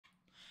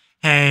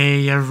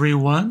Hey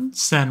everyone,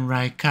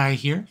 Senrai Kai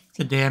here.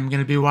 Today I'm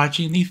going to be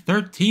watching the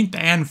 13th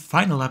and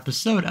final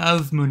episode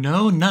of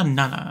Munou Na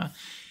Nana,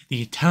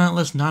 the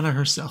talentless Nana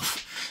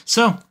herself.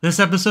 So, this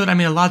episode,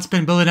 a lot's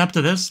been building up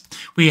to this.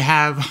 We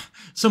have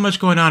so much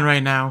going on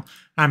right now.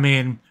 On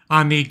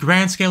the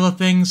grand scale of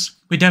things,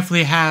 we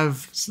definitely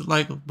have,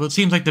 like, what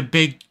seems like the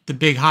big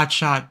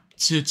hotshot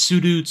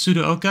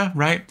Tsuruoka,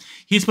 right?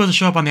 He's supposed to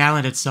show up on the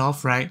island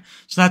itself, right?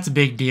 So that's a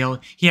big deal.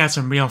 He has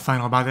some real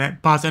final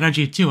boss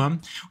energy to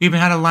him. We even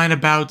had a line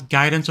about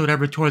guidance or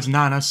whatever towards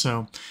Nana,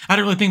 so I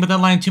didn't really think about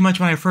that line too much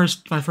when I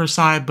first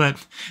saw it, but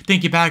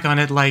thinking back on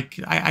it, like,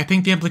 I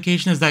think the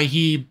implication is that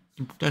he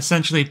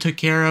essentially took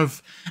care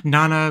of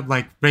Nana,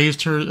 like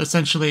raised her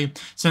essentially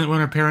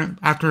when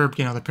after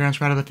the parents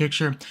were out of the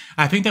picture.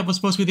 I think that was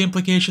supposed to be the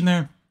implication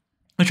there,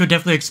 which would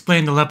definitely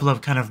explain the level of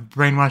kind of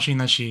brainwashing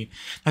that she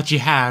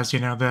has,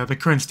 the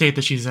current state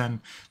that she's in.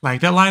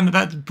 Like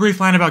that brief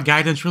line about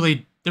guidance,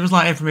 really, there was a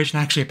lot of information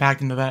actually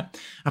packed into that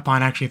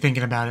upon actually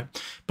thinking about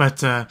it.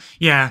 But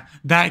yeah,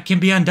 that can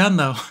be undone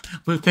though,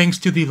 thanks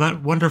to the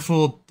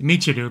wonderful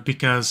Michiru,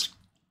 because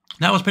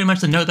that was pretty much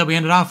the note that we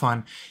ended off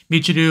on.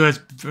 Michiru has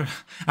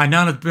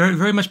Nana very,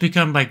 very much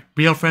become like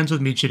real friends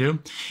with Michiru.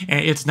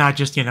 And it's not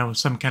just,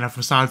 some kind of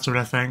facade sort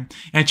of thing.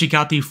 And she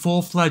got the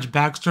full-fledged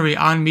backstory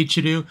on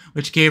Michiru,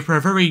 which gave her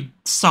a very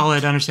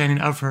solid understanding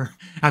of her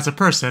as a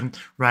person,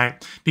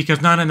 right?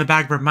 Because Nana in the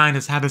back of her mind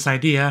has had this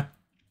idea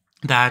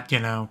that,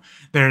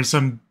 there's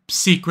some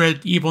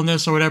secret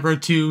evilness or whatever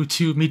to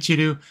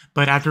Michiru,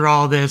 but after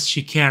all this,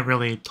 she can't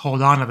really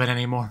hold on to it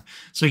anymore.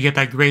 So you get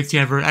that great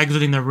scene of her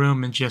exiting the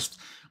room and just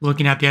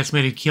looking at the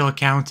estimated kill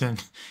count,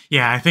 and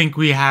yeah, I think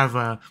we've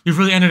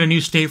really entered a new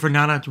state for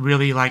Nana, to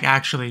really like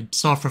actually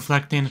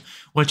self-reflecting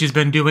what she's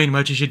been doing,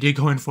 what she should do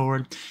going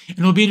forward. And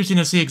it'll be interesting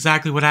to see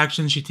exactly what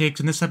actions she takes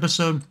in this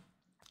episode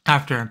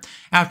after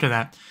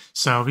that.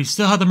 So we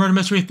still have the murder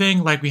mystery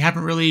thing, like we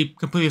haven't really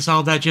completely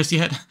solved that just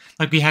yet.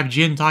 Like we have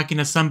Jin talking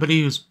to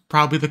somebody who's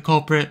probably the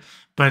culprit,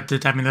 but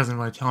it doesn't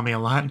really tell me a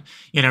lot.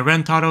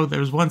 Rentaro,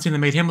 there was one scene that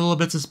made him a little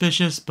bit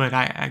suspicious, but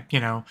I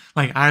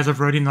like Eyes of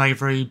Rodin, like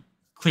very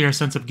clear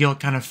sense of guilt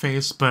kind of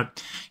face, but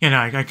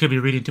I could be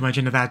reading too much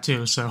into that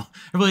too. So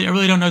I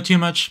really don't know too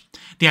much.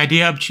 The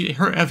idea of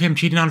him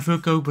cheating on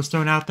Fuko was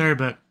thrown out there,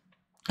 but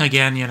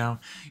again,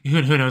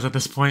 who knows at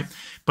this point.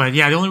 But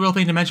yeah, the only real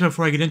thing to mention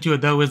before I get into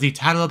it though is the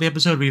title of the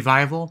episode,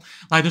 Revival.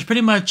 Like there's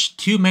pretty much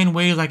two main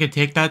ways I could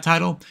take that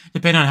title,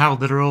 depending on how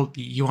literal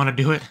you want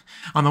to do it.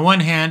 On the one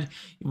hand,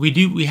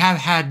 we have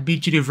had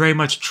Michiru very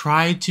much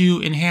try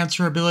to enhance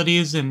her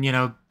abilities and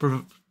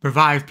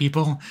revive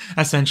people,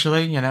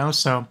 essentially,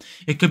 so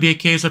it could be a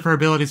case of her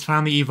abilities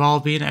finally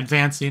evolving,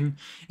 advancing,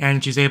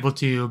 and she's able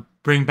to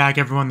bring back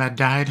everyone that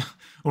died,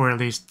 or at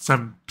least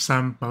most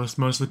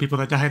of the people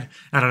that died.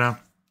 I don't know.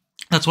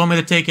 That's one way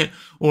to take it,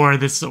 or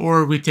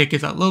we take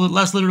it a little bit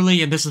less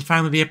literally, and this is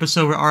finally the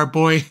episode where our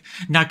boy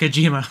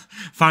Nakajima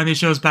finally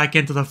shows back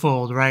into the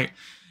fold, right?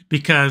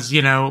 Because,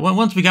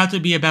 once we got to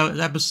be about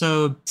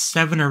episode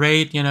 7 or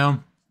 8,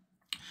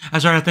 I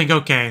started to think,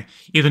 okay,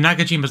 either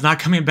Nakajima's not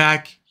coming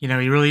back, he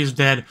really is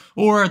dead,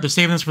 or they're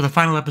saving this for the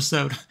final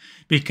episode.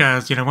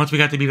 Because, once we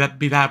got to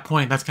be that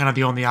point, that's kind of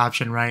the only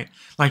option, right?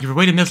 Like, if you're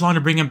waiting this long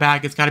to bring him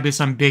back, it's got to be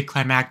some big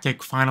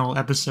climactic final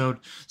episode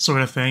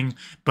sort of thing.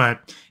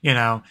 But,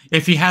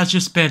 if he has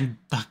just been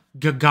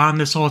gone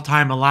this whole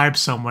time alive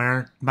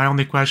somewhere, my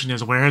only question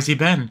is, where has he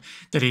been?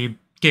 Did he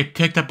get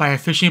picked up by a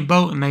fishing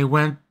boat and they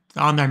went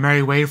on their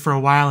merry way for a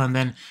while, and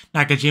then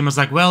Nakajima's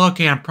like, well,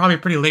 okay, I'm probably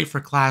pretty late for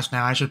class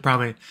now. I should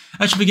probably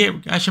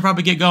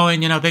get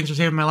going. Thanks for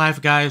saving my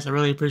life, guys. I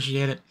really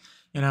appreciate it.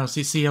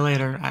 See you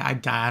later. I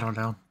don't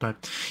know,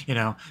 but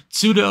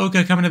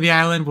Tsuruoka coming to the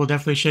island will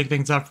definitely shake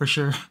things up for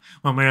sure,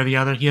 one way or the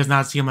other. He does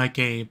not seem like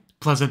a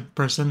pleasant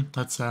person.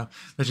 Let's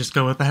just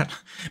go with that.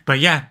 But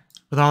yeah,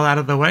 with all out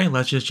of the way,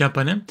 let's just jump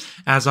on in.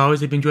 As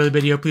always, if you enjoyed the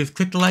video, please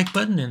click the like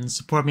button and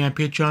support me on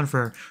Patreon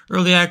for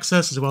early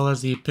access as well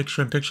as the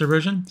picture-in-picture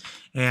version.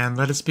 And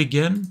let us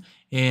begin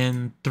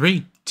in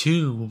 3,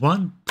 2,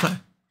 1, play.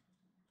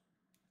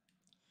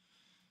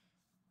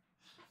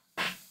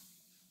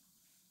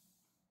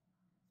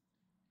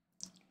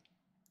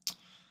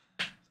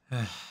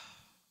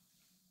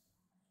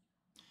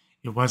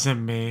 It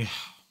wasn't me.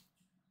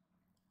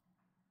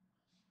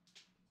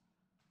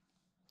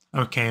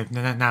 Okay,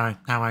 now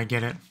I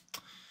get it.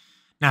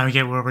 Now I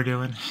get what we're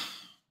doing.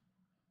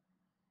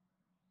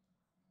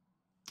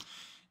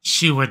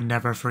 She would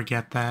never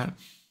forget that.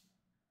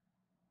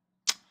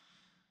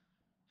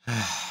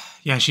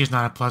 Yeah, she's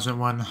not a pleasant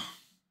one.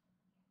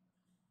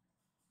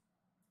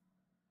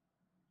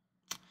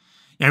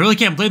 Yeah, I really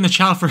can't blame the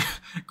child for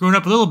growing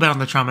up a little bit on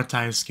the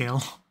traumatized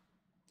scale.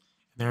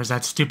 There's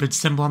that stupid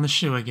symbol on the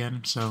shoe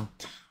again, so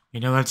we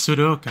know that's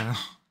Tsuruoka.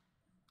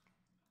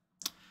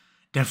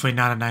 Definitely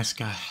not a nice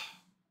guy.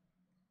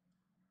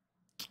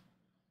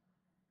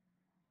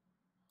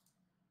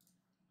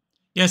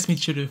 Yes,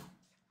 Michiru.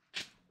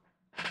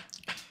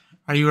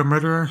 Are you a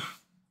murderer?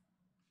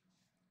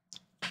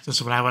 This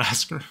is what I would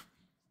ask her.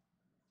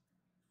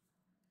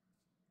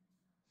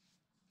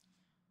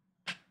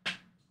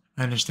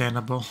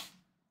 Understandable.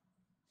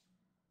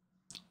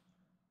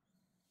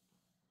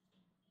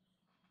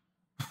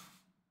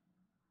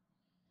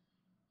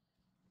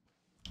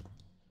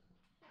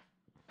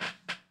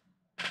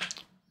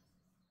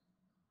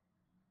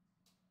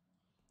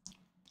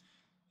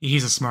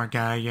 He's a smart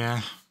guy,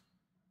 yeah.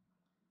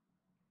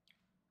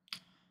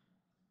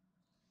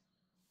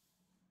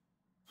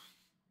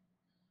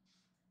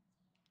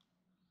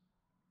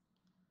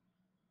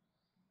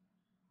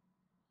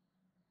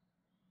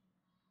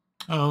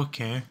 Oh,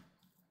 okay.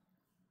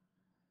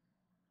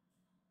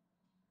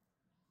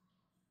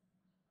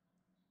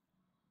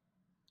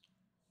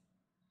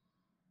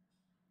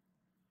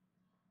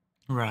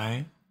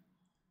 Right.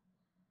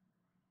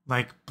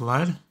 Like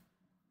blood?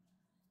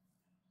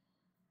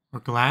 Or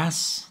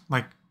glass?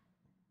 Like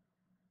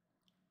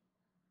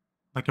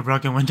a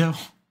broken window?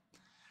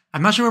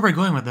 I'm not sure where we're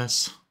going with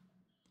this.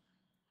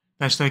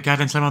 That they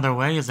got in some other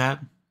way? Is that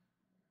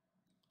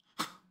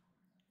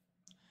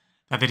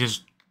they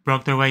just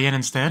broke their way in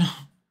instead?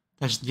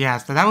 Yeah,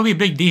 so that would be a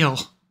big deal.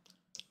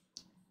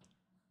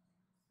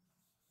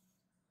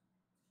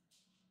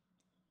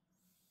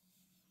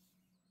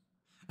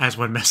 As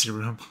one messy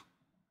room.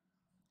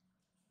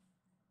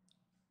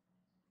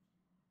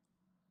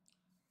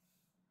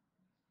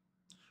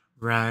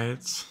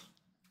 Right.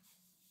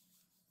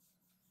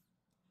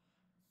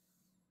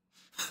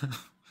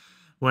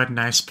 What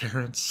nice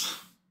parents.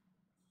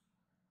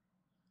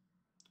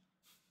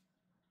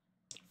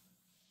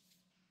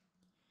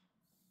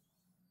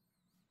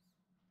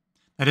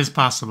 That is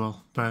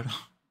possible, but...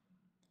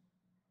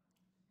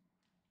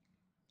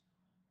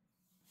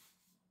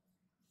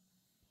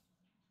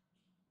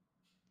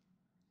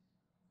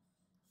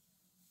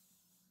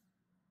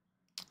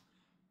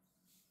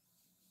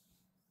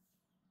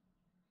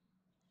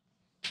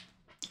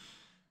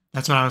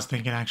 That's what I was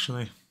thinking,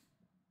 actually.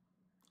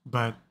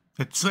 But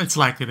it's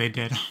likely they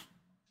did.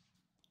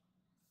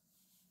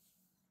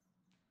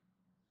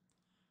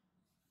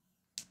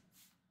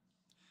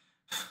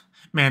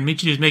 Man,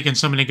 Michiru's making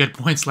so many good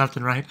points left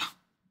and right.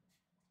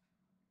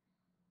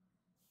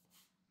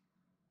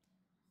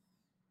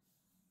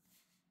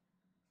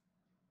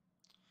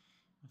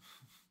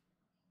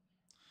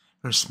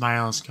 Her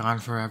smile is gone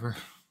forever.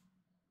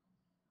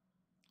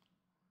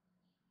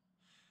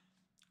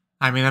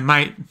 I mean, it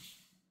might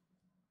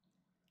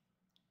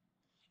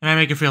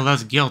make her feel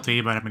less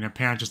guilty, but I mean, her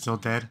parents are still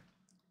dead.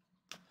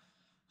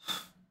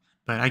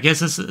 But I guess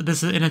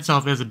this in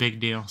itself is a big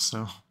deal,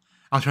 so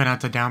I'll try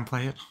not to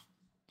downplay it.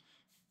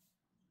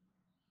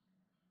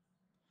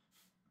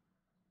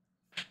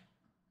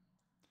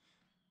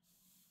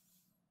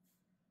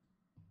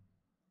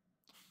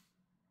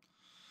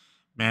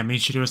 Man,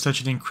 Michiru is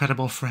such an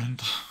incredible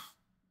friend.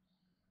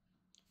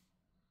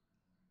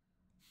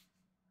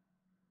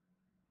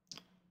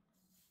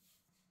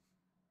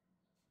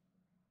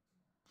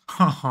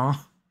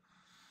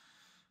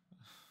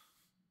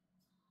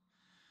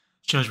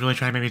 She was really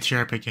trying to make me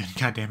tear up again.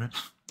 God damn it.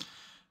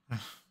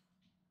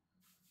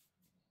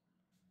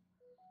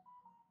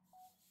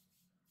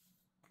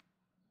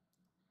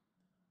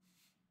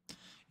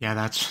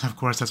 Yeah, of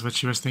course, that's what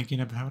she was thinking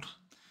about.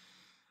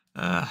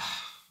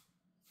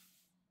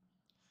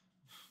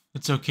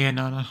 It's okay,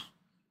 Nana.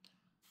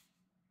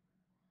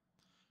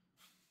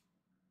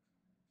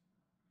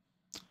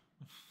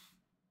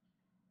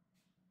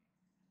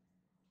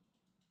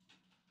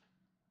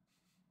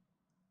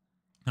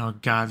 Oh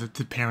god,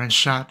 the parents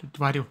shot.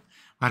 Why do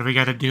we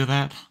gotta do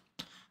that?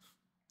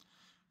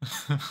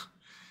 She's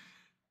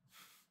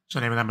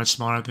not even that much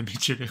smaller than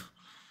Michiru.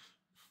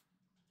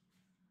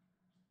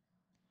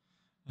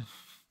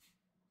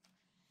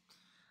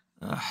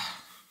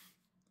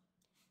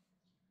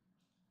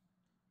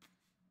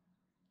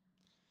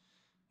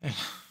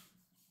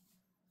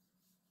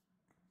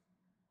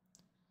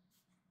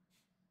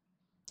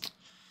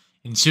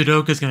 And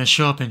Sudoka's gonna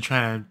show up and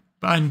try to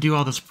undo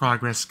all this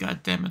progress.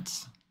 God damn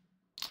it.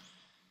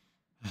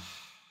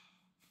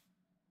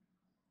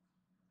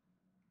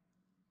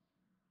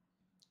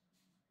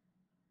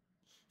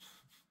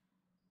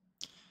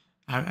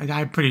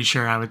 I'm pretty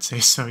sure I would say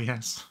so,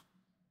 yes.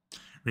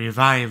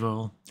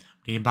 Revival.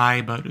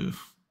 Revival.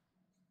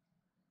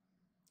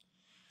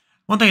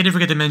 One thing I did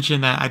forget to mention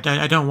that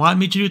I don't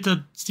want Michiru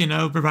to,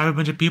 revive a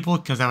bunch of people,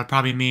 because that would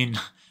probably mean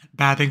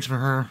bad things for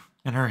her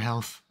and her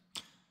health.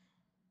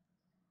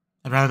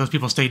 I'd rather those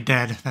people stay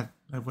dead.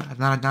 That's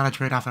not a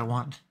trade-off I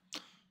want.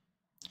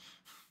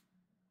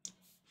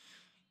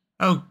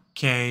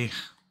 Okay.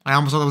 I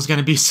almost thought it was going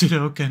to be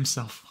Sudoka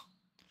himself.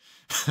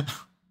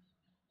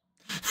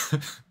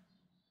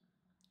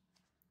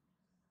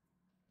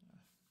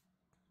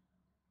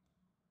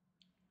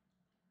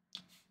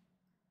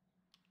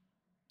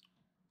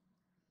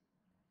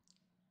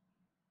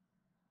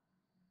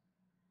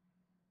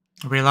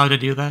 Are we allowed to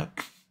do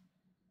that?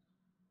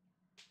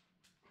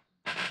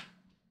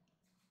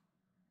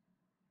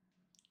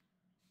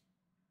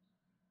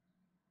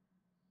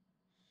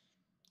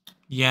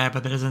 Yeah,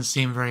 but that doesn't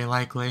seem very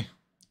likely.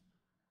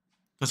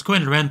 Because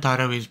Quinn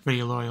Rentaro is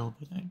pretty loyal,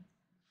 but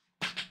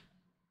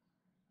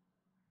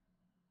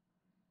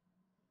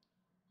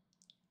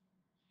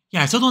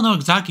Yeah, I still don't know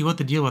exactly what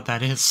the deal with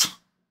that is.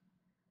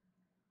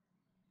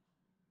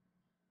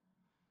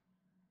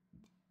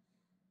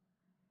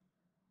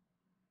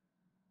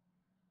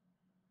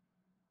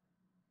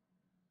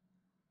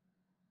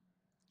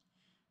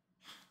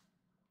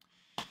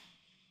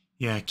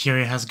 Yeah,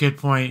 Kirin has a good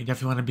point. You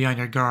definitely want to be on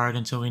your guard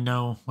until we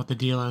know what the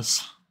deal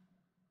is.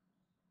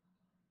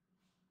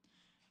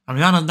 I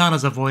mean,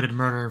 Nana's avoided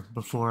murder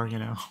before, you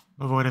know.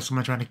 Avoided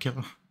someone trying to kill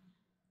her.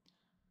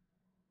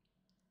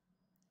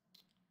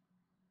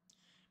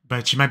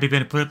 But she might be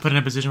put in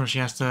a position where she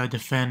has to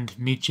defend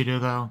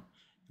Michiru, though.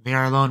 They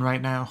are alone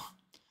right now.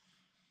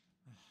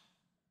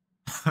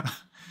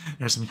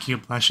 There's some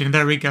cute blushing.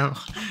 There we go.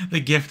 The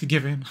gift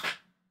given.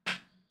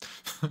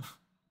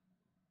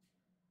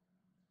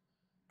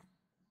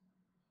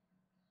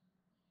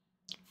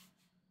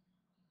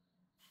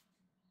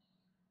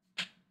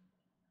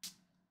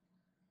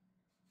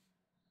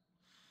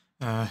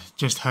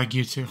 Just hug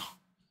you two.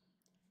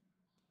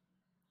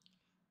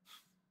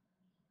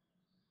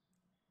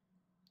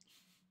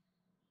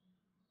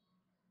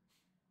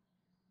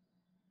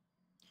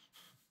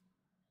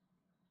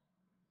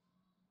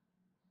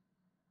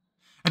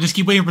 I just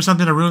keep waiting for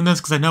something to ruin this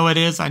because I know it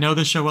is. I know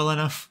this show well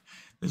enough.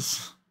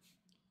 This,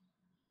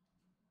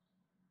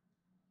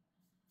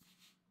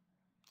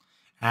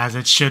 as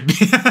it should be.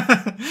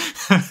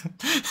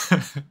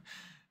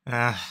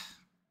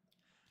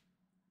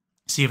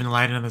 See, even the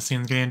lighting of the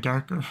scene's getting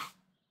darker.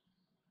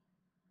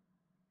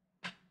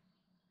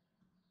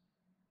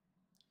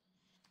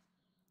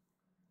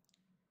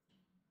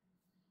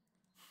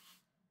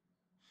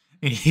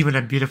 Even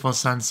a beautiful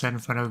sunset in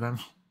front of them.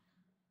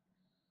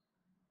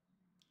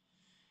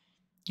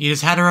 You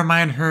just had to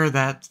remind her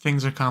that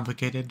things are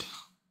complicated.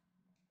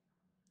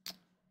 Is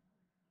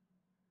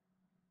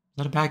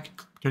that a bag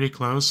of dirty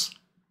clothes?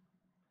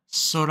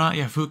 Sora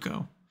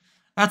Yafuko.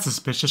 That's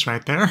suspicious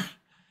right there.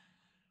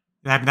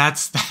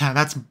 That's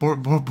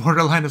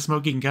borderline a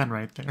smoking gun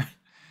right there.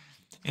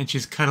 And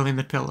she's cuddling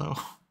the pillow.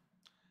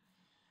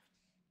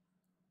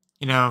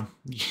 You know,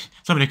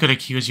 somebody could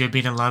accuse you of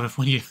being in love if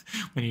when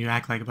you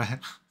act like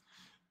that.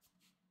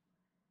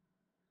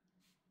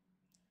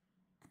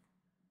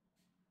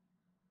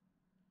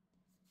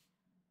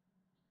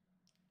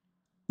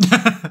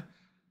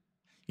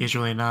 He's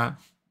really not.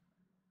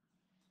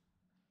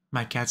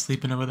 My cat's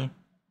sleeping over there.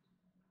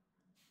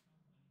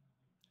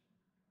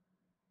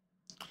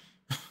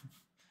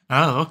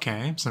 Oh,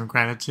 okay. Some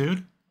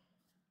gratitude.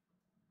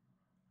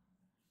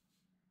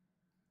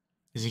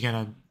 Is it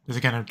gonna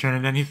turn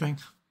into anything?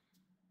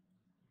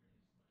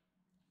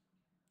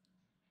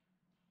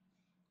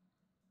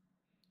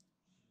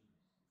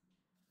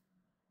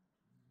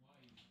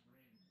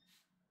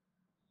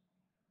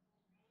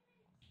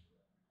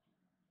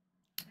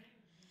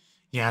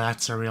 Yeah,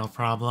 that's a real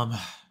problem.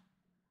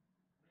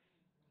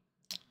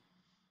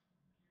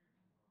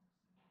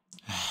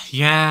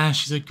 Yeah,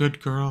 she's a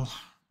good girl.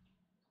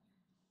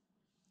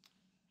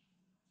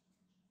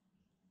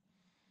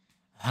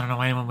 I don't know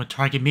why anyone would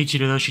target Michiru,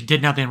 though. She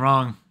did nothing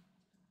wrong.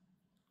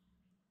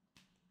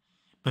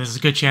 But there's a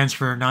good chance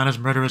for Nana's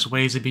murderous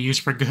ways to be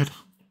used for good.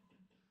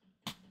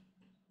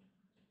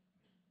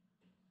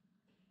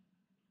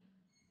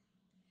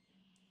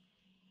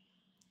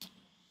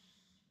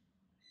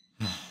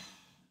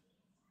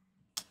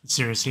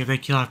 Seriously, if they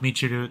kill off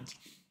Michiru,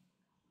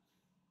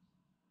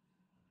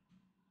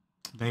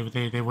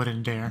 they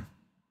wouldn't dare.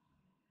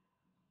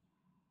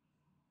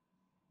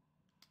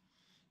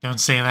 Don't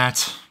say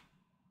that.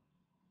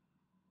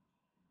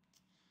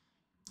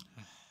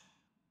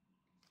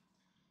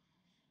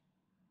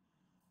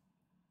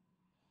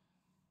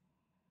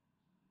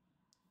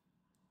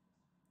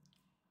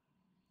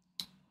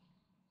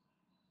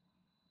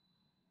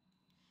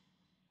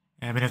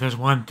 I mean, if there's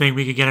one thing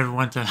we could get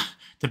everyone to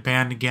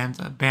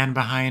band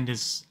behind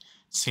is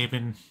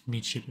saving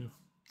Michiru.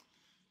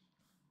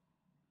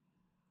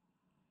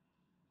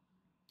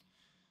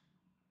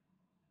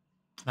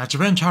 That's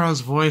Rentaro's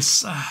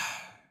voice.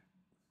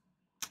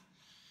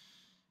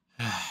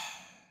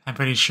 I'm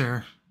pretty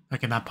sure.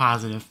 Like, I'm not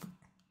positive.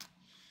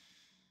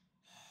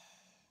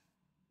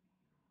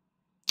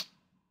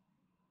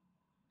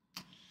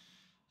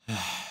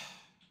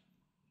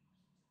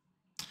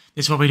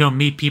 This is why we don't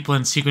meet people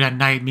in secret at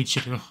night,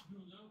 Michiru.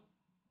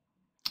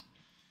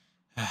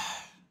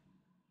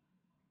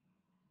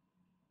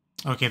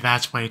 Okay,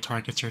 that's why he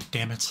targets her,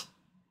 damn it.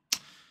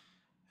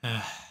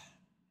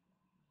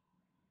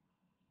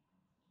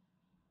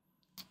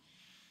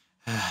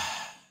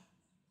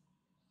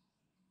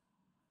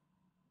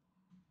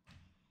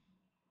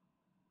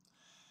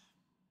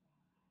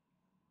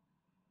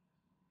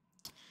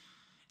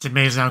 It's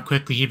amazing how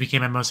quickly he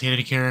became my most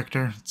hated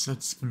character.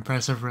 It's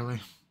impressive,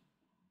 really.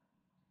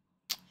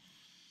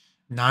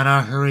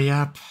 Nana, hurry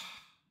up.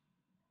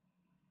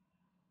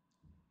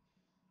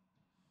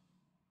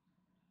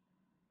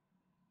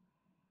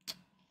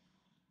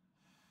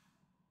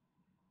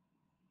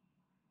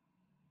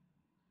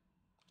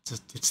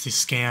 It's the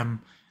scam.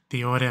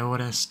 The Ora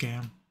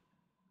scam.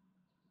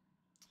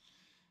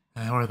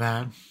 Or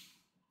that.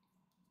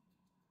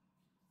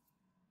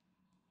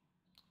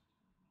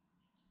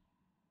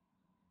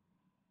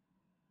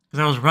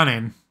 Because I was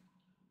running.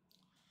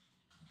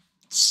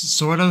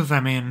 Sort of, I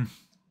mean...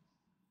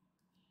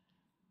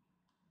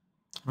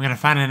 I'm gonna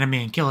find an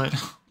enemy and kill it.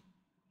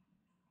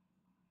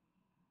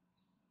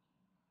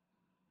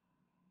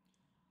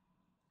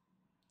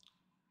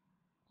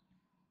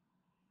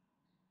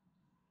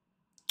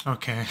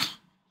 Okay.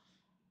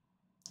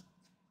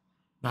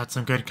 That's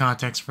some good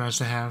context for us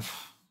to have.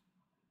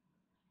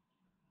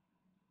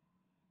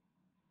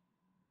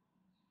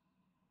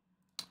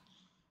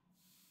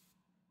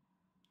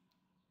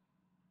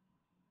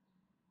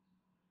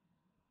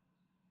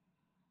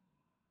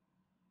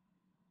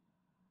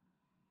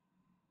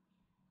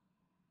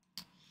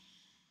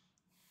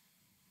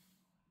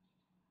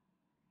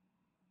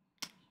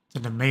 It's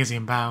an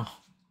amazing bow.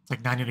 It's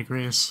like 90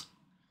 degrees.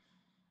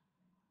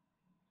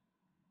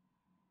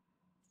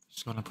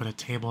 Just gonna put a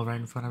table right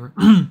in front of her.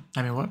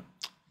 I mean, what?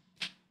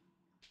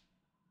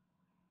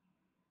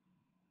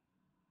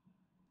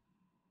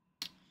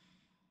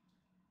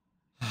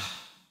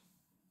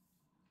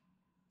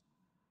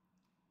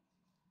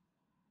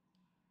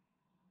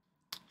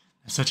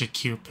 That's such a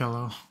cute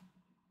pillow.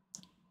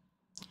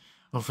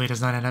 Hopefully it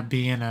does not end up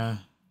being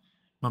a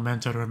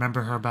memento to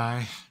remember her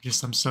by.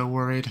 Just I'm so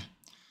worried.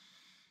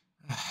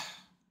 At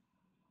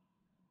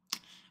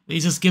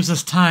least this gives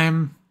us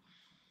time,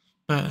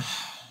 but...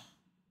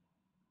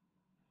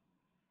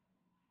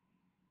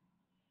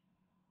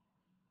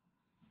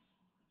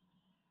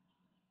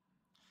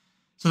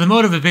 So the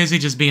motive of basically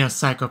just being a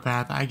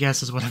psychopath, I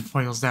guess, is what it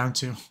boils down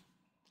to. A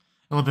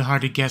little bit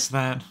hard to guess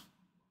that.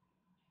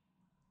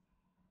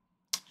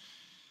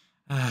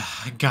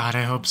 God,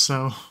 I hope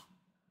so.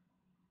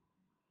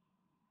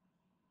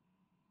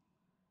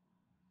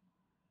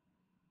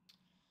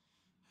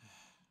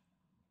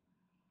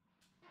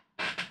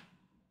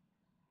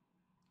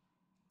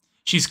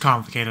 She's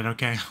complicated,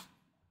 okay?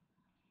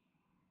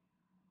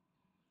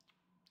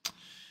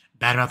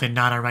 Bad about the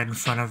Nana right in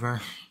front of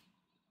her.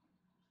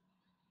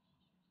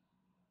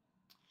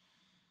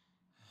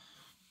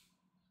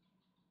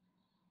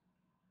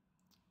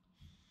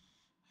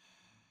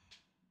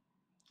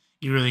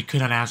 You really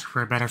couldn't ask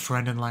for a better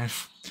friend in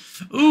life.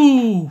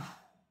 Ooh!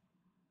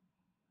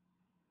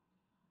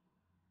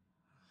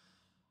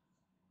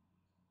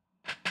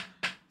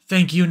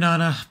 Thank you,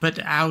 Nana, but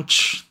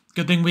ouch.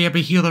 Good thing we have a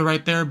healer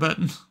right there, but...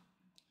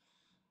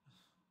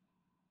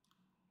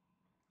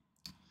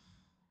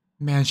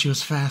 Man, she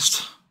was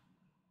fast.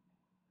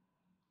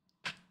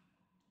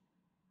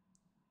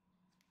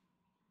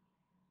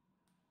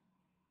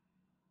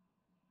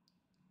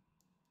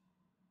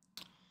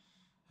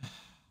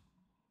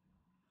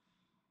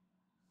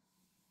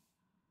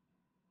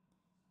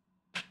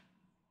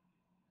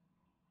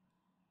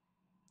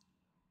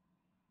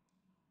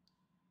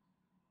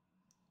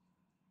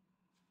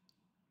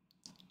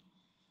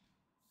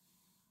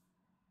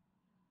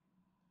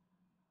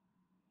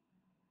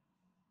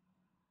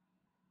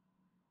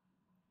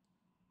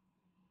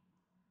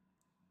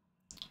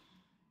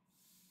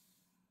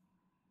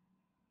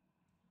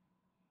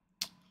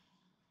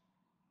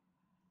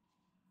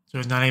 So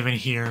it's not even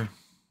here.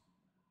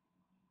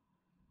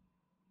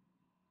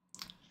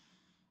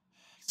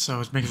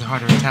 So it makes it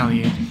harder to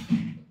retaliate.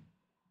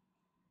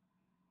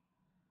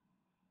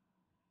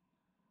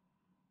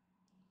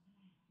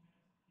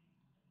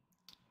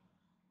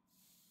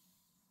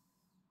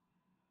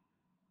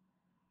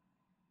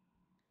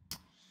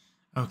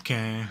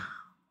 Okay.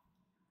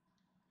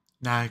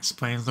 That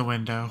explains the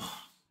window.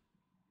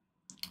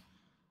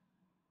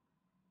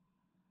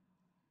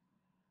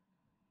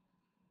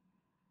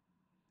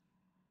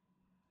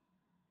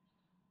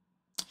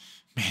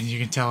 Man, you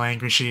can tell how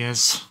angry she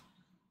is.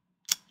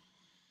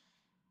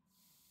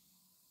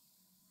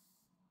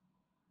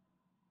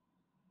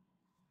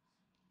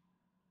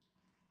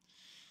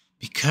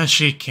 Because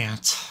she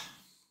can't.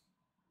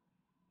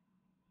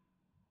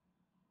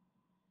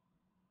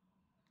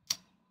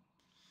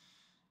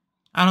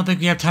 I don't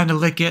think we have time to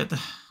lick it. We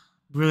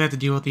really have to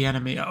deal with the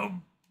enemy. Oh.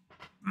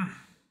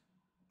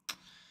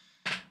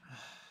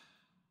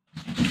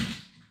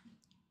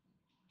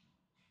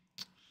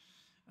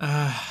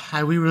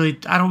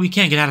 We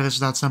can't get out of this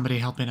without somebody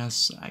helping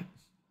us.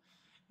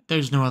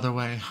 There's no other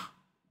way.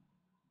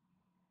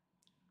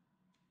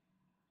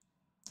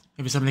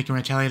 Maybe somebody can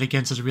retaliate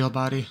against his real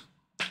body.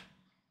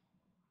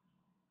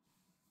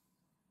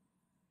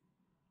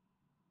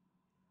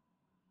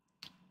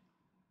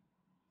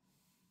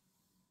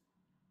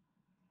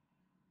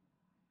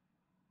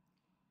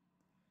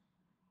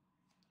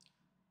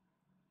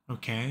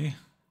 Okay.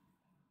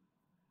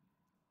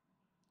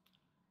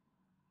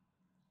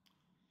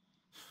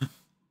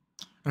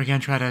 Are we gonna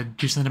try to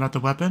do something about the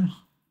weapon?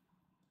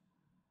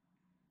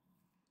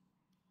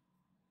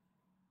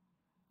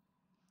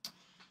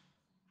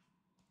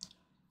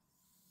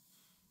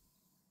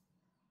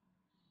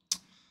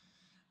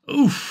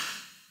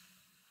 Oof.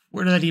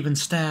 Where did that even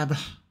stab?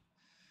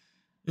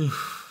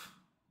 Oof.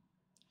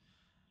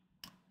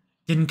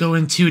 Didn't go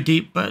in too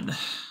deep, but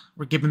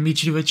we're giving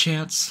Michiru a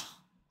chance.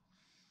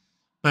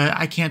 But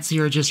I can't see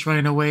her just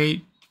running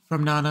away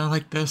from Nana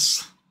like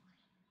this.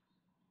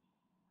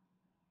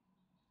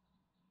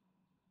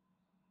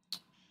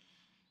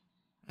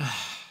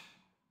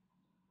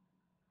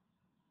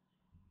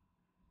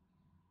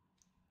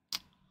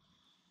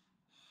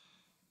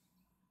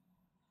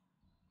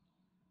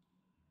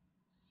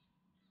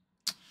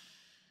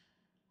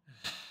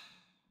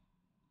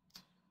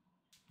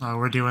 Oh,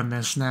 we're doing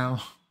this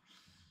now.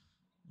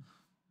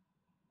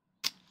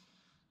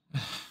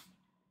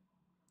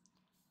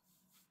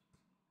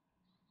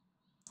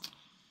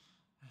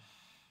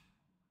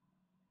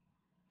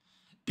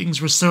 Things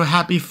were so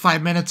happy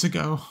 5 minutes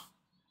ago.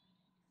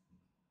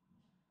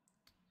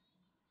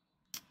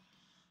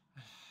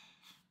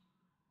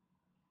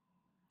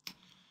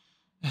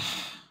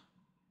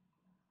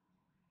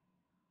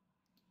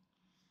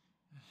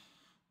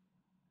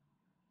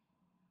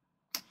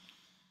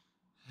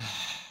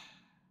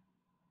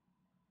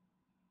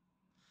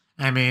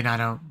 I mean, I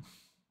don't...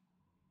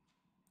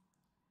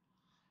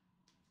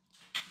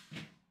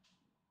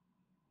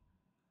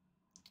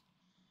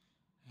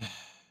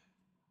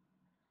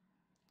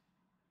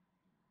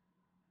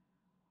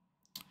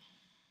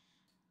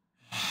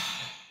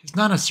 Is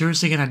Nana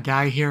seriously gonna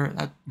die here?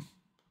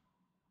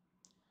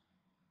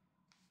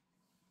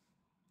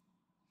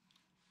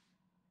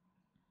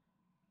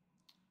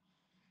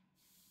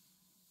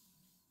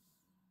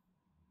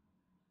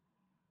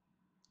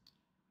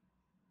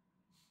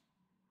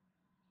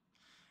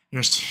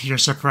 You're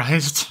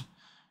surprised?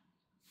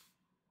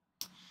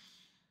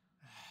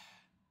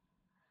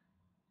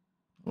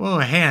 Whoa,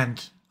 a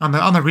hand. On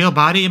the real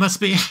body, it must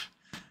be.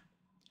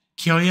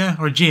 Kyoya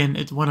or Jin,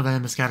 one of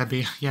them has gotta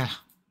be, yeah.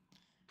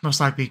 Most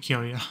likely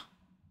Kyoya.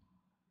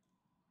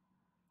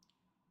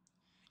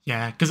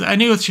 Yeah, because I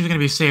knew if she was gonna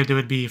be saved, it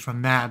would be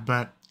from that,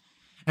 but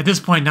at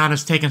this point,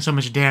 Nana's taken so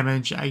much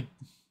damage, I'm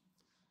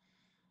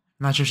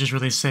not sure she's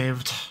really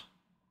saved.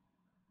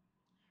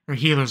 Her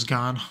healer's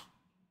gone.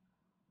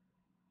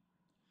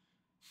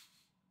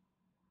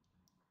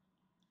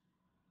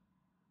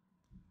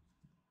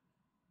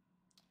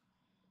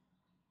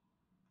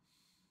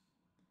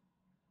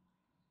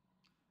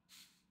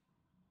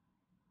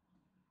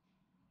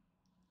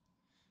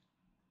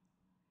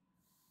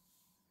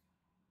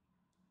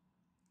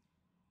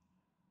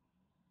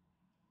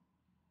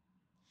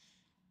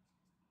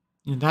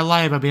 You know, that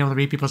lie about being able to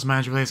read people's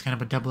minds really is kind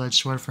of a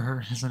double-edged sword for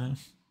her, isn't it?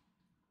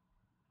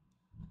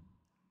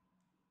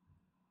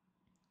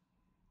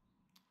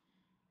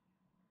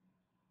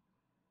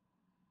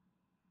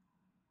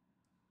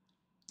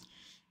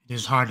 It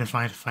is hard to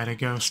fight a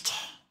ghost.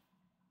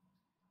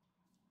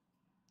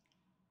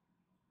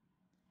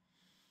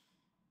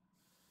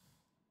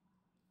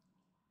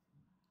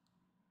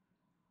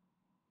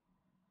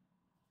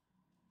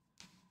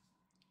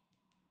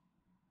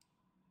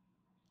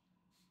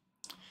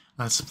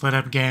 Let's split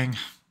up, gang.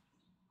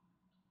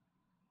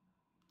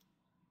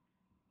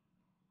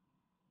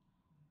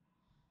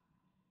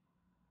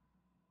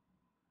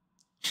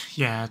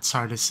 Yeah, it's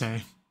hard to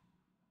say.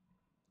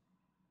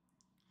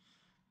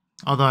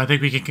 Although I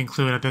think we can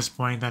conclude at this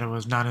point that it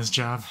was not his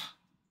job.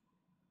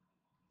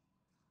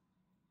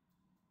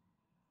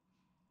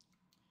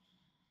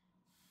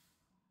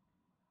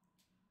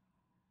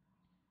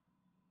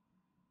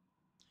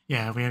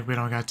 Yeah, we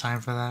don't got time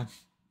for that.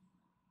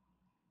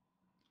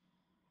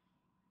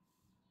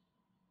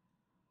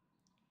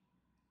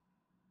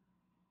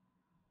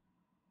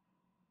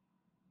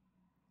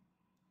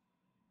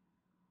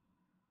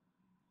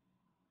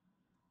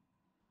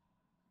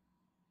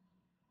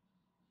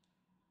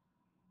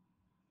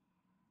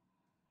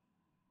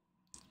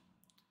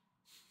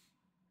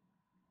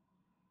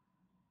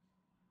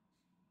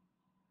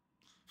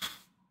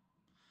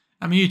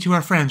 I mean, you two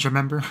are friends,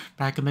 remember?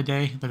 Back in the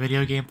day, the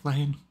video game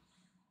playing.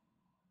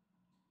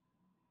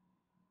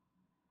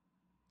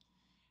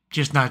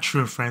 Just not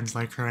true friends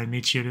like her and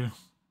Michiru.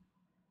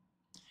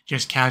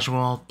 Just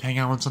casual, hang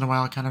out once in a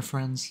while kind of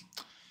friends.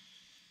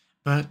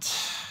 But,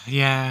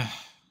 yeah.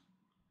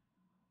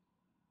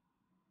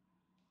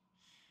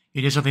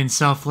 You did something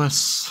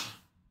selfless.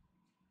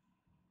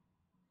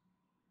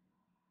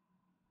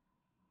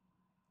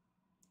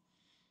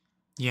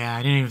 Yeah,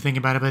 I didn't even think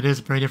about it, but it is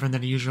very different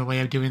than the usual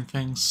way of doing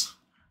things.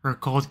 Or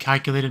cold,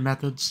 calculated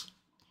methods.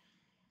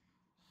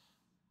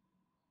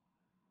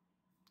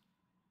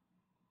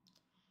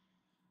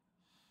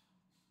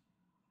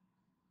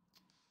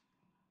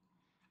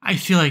 I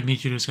feel like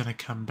Michiru's gonna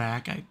come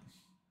back.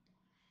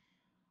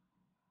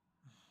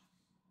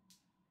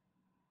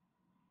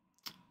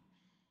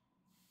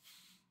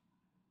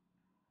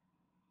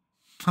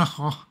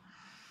 Oh,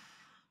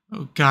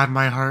 oh God,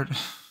 my heart.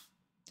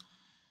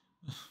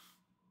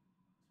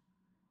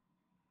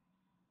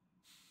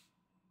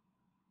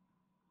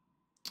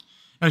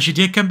 Oh, she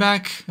did come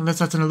back? Unless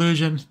that's an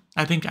illusion.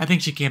 I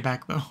think she came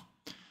back, though.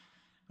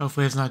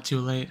 Hopefully it's not too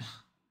late.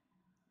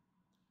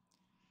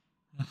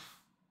 It's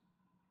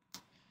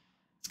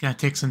gonna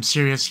take some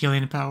serious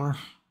healing power.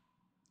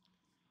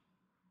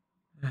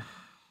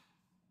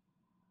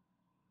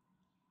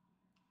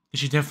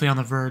 She's definitely on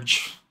the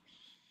verge.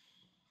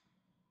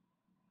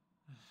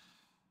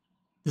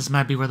 This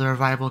might be where the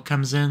revival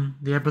comes in,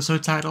 the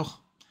episode title.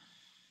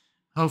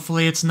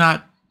 Hopefully it's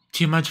not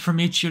too much for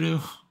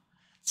Michiru.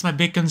 It's my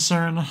big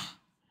concern.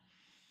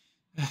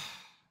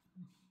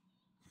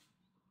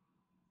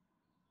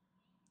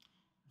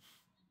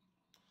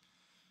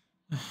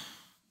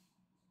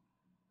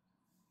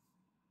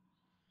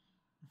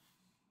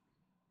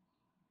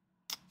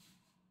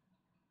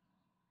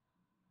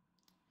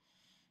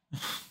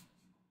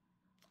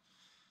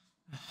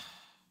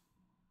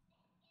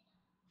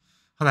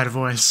 Oh, that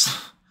voice.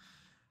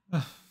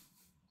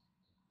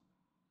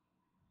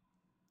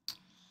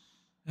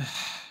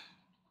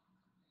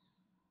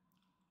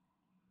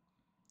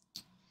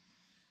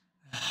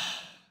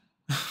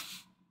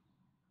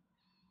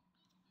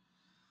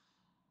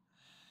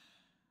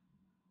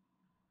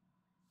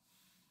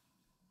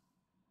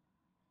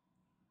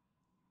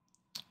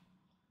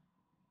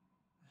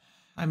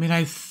 I mean,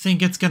 I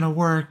think it's gonna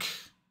work.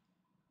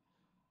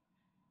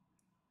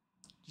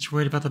 Just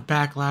worried about the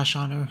backlash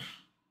on her.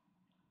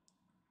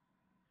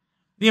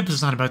 The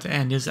episode's not about to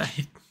end, is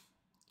it?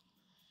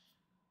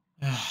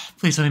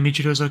 Please tell me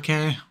Michiru's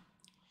okay.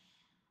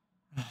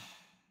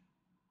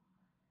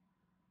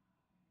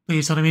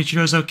 Please tell me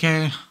Michiru's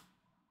okay.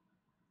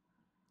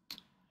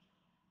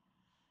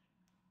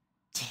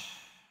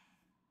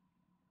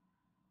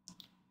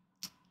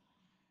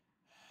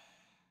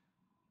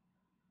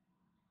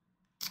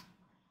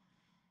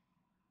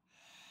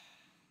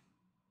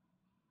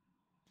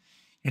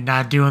 You're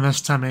not doing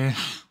this to me.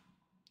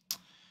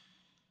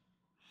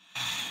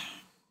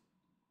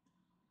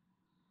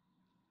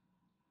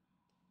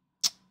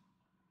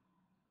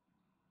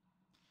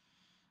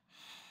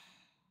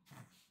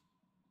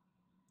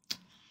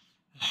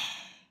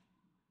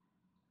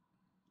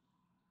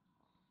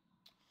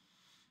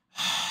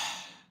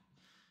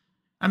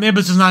 I mean,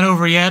 this is not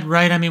over yet,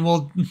 right? I mean,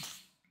 we'll...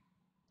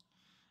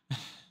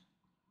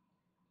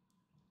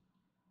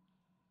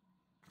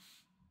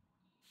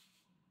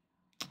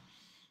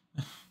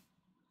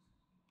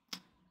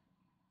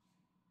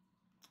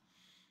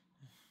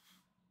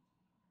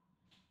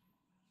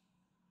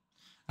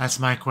 That's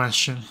my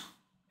question.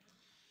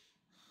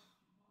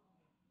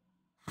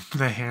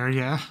 The hair,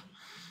 yeah.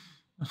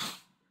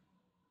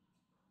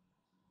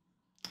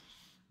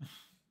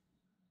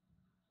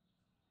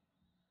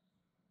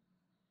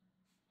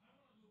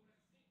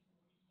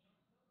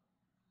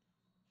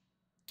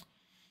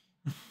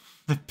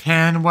 The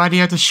pen? Why do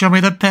you have to show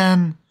me the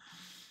pen?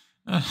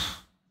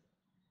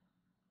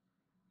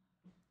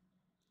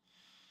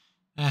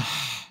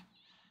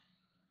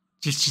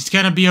 She's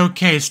gonna be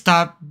okay.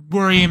 Stop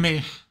worrying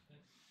me.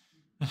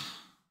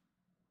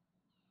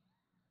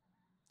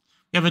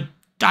 We have an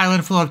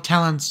island full of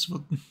talents.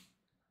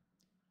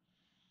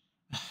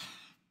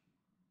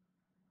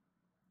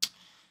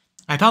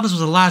 I thought this was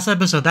the last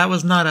episode. That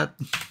was not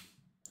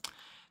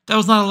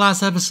a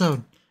last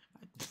episode.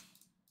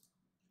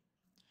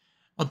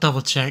 I'll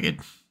double check it.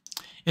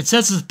 It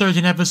says it's a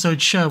 13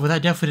 episode show, but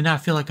that definitely did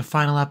not feel like a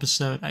final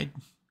episode.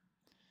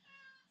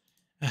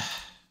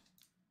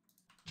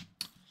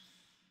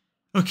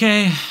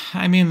 Okay,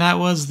 I mean that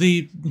was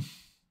the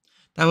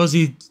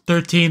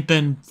 13th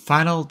and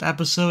final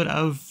episode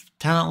of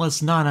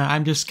Talentless Nana.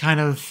 I'm just kind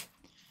of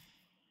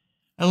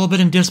a little bit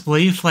in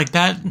disbelief. Like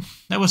that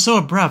was so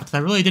abrupt.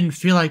 That really didn't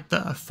feel like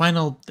the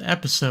final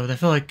episode. I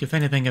feel like, if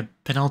anything, a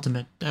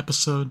penultimate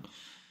episode.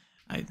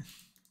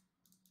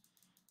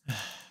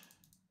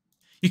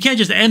 You can't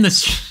just end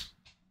this.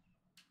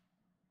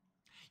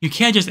 You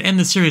can't just end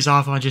the series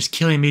off on just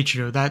killing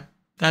Michiru.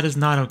 That is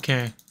not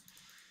okay.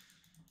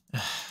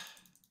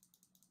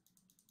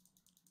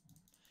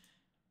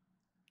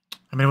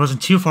 I mean, it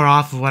wasn't too far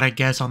off of what I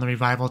guess on the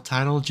revival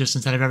title. Just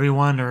instead of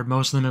everyone or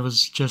most of them, it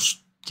was just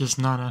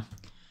Nana.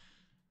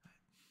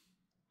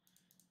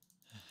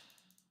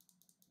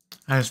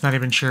 I'm just not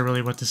even sure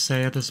really what to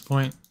say at this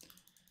point.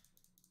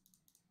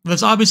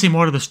 There's obviously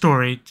more to the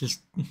story, just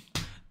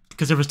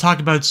because there was talk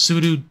about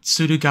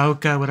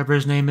Gaoka, whatever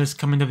his name is,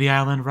 coming to the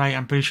island, right?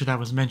 I'm pretty sure that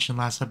was mentioned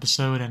last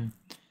episode, and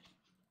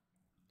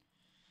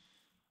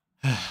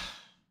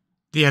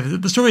yeah,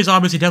 the story is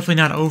obviously definitely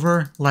not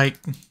over. Like,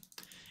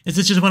 is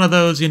this just one of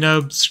those, you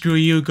know, screw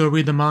you, go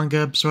read the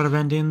manga sort of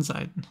endings?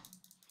 I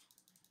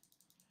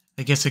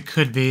guess it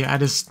could be. I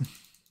mean,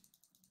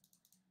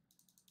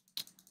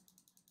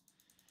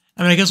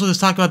 I guess we'll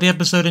just talk about the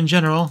episode in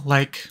general.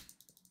 Like,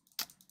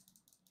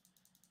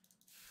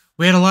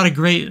 we had a lot of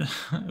great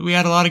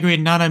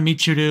Nana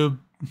Michiru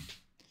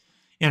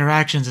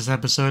interactions this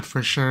episode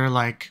for sure.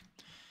 Like,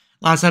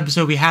 last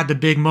episode we had the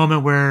big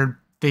moment where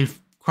they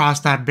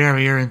crossed that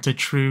barrier into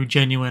true,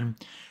 genuine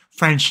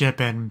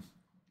friendship, and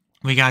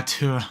we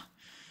definitely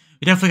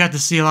got to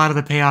see a lot of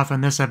the payoff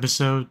in this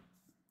episode.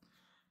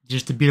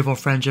 Just the beautiful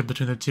friendship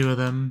between the two of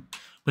them,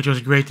 which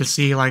was great to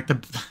see. Like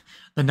the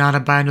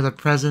Nana buying her the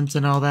presents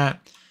and all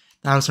that.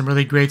 That was some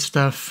really great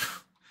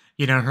stuff.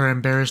 You know, her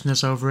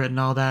embarrassedness over it and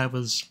all that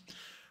was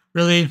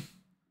really,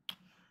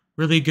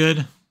 really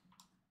good.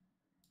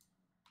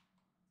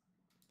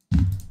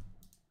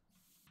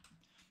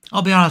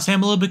 I'll be honest,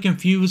 I'm a little bit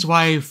confused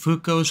why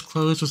Fuko's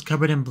clothes was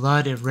covered in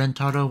blood if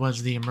Rentaro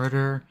was the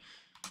murderer.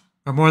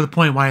 Or more to the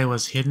point, why it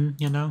was hidden,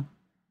 you know?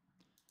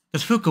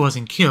 Because Fuko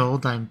wasn't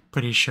killed, I'm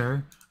pretty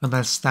sure.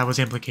 Unless that was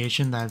the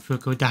implication, that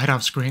Fuko died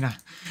off screen.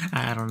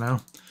 I don't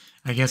know.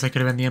 I guess that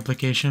could have been the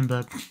implication,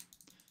 but...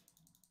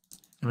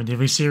 I mean, did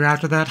we see her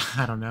after that?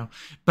 I don't know.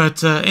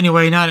 But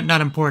anyway,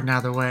 not important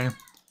either way.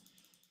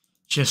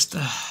 Just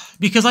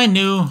because I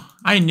knew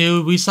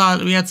we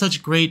had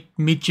such great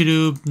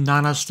Michiru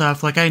Nana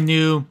stuff. Like, I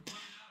knew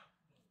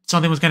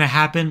something was going to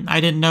happen. I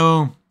didn't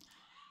know,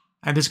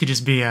 and this could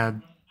just be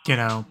a, you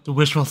know, the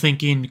wishful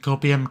thinking,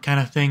 copium kind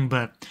of thing,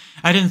 but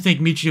I didn't think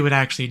Michiru would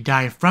actually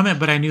die from it,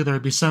 but I knew there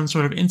would be some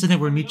sort of incident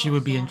where Michiru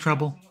would be in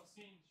trouble.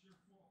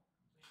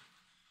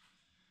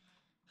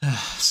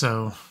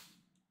 So,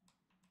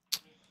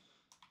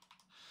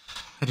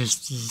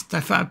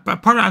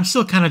 I'm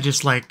still kind of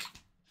just like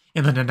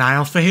in the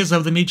denial phase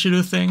of the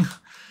Michiru thing.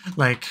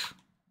 Like,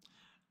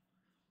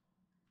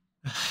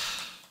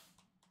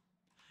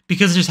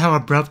 because of just how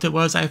abrupt it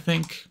was, I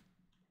think.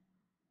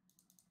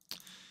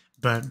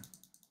 But,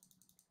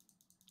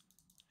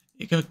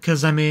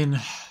 because, I mean,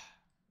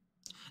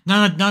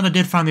 Nana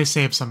did finally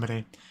save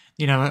somebody.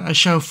 You know, a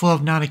show full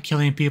of Nana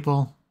killing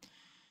people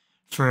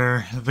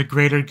for the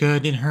greater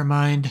good in her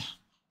mind.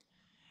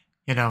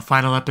 You know,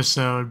 final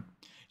episode,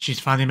 she's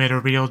finally made a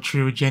real,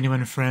 true,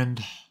 genuine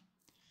friend.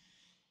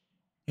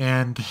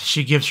 And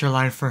she gives her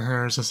life for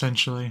hers,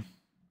 essentially.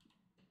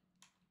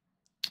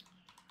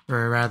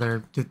 Or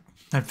rather,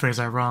 I phrased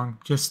that wrong.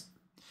 Just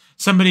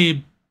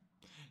somebody...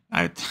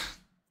 how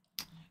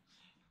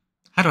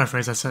do I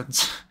phrase that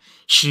sentence?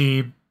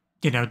 She,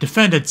 you know,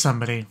 defended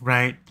somebody,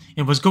 right?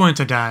 And was going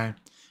to die.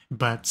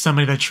 But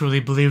somebody that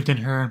truly believed in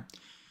her,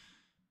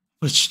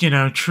 which, you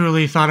know,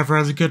 truly thought of her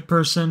as a good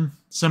person,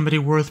 somebody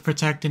worth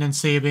protecting and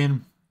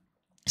saving,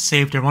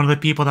 saved her. One of the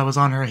people that was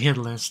on her hit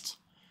list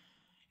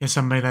is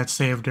somebody that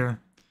saved her.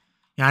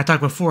 Yeah, I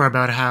talked before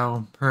about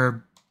how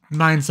her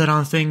mindset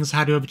on things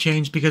had to have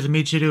changed because of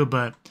Michiru,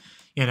 but,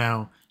 you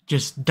know,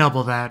 just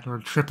double that or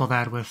triple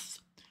that with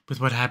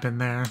what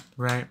happened there,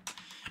 right?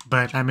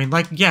 But, I mean,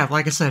 like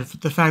I said,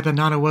 the fact that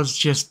Nana was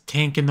just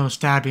tanking those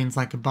stabbings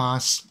like a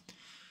boss,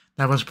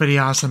 that was pretty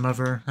awesome of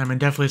her. I mean,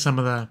 definitely some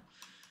of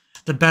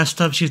the best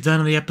stuff she's done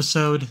in the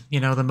episode, you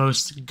know, the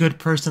most good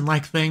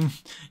person-like thing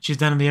she's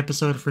done in the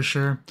episode for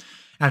sure.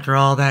 After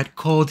all that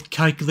cold,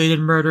 calculated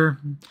murder,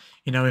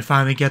 you know, we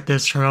finally get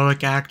this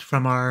heroic act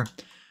from our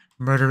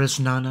murderous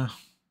Nana.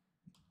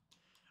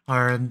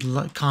 Our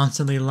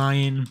constantly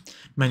lying,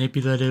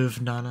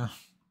 manipulative Nana.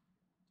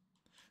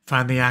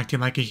 Finally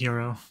acting like a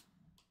hero.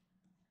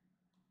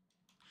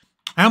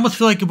 I almost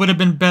feel like it would have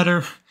been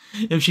better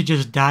if she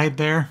just died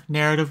there,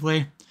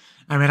 narratively.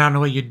 I mean, I don't know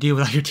what you'd do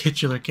without your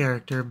titular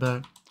character,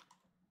 but...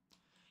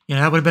 you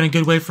know, that would have been a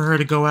good way for her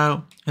to go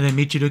out, and then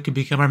Michiru could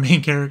become our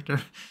main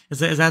character. Is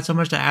that so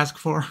much to ask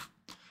for?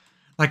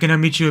 Like, I know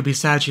Michiru would be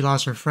sad she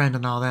lost her friend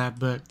and all that,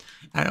 but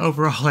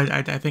overall,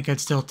 I think I'd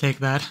still take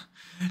that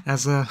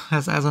as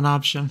an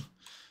option.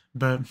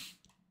 But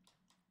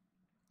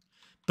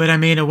I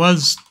mean, it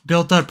was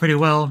built up pretty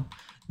well.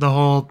 The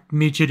whole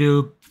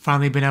Michiru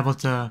finally being able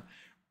to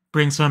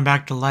bring someone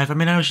back to life. I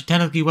mean, I know she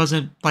technically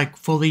wasn't, like,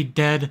 fully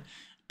dead,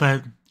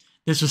 but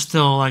this was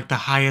still, like, the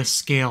highest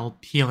scale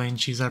healing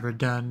she's ever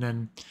done.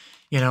 And,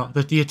 you know,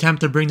 the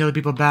attempt to bring the other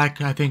people back,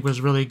 I think,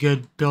 was really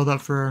good build-up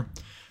for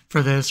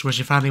this, where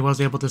she finally was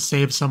able to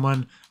save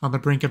someone on the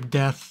brink of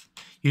death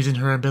using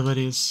her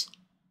abilities,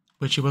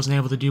 which she wasn't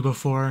able to do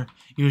before.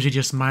 Usually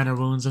just minor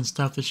wounds and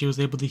stuff that she was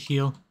able to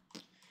heal.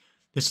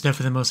 This is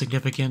definitely the most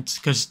significant,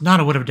 because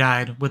Nana would have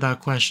died, without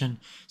question.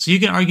 So you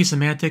can argue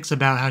semantics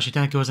about how she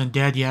technically wasn't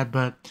dead yet,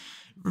 but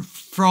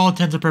for all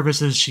intents and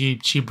purposes,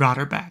 she brought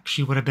her back.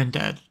 She would have been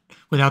dead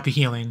without the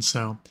healing,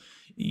 so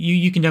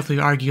you can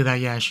definitely argue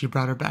that, yeah, she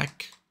brought her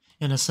back,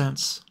 in a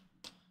sense.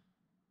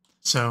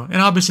 So,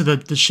 and obviously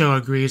the show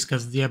agrees,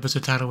 because the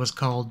episode title was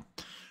called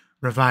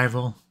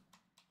Revival.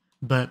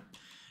 But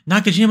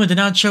Nakajima did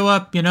not show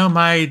up. You know,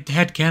 my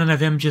headcanon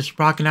of him just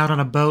rocking out on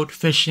a boat,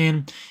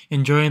 fishing,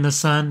 enjoying the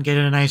sun,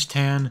 getting a nice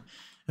tan,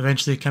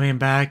 eventually coming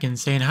back and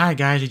saying, "Hi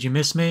guys, did you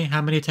miss me?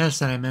 How many tests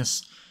did I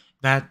miss?"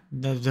 That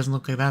doesn't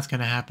look like that's going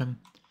to happen.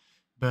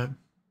 But,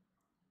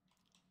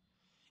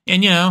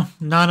 and you know,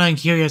 Nana and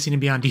Kirin seem to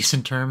be on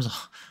decent terms,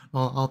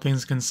 all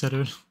things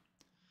considered.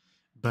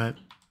 But,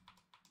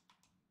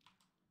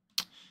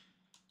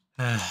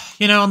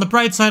 you know, on the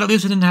bright side, at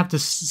least I didn't have to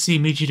see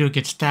Michiru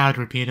get stabbed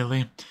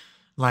repeatedly.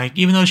 Like,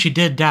 even though she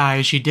did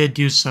die, she did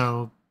do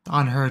so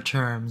on her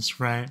terms,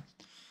 right?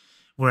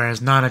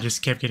 Whereas Nana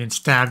just kept getting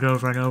stabbed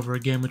over and over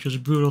again, which was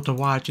brutal to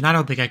watch, and I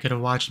don't think I could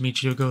have watched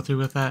Michiru go through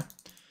with that.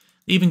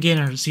 Even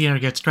seeing her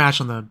get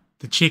scratched on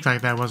the cheek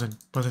like that wasn't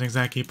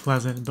exactly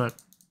pleasant, but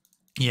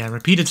yeah,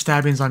 repeated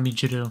stabbings on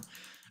Michiru,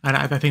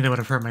 I think that would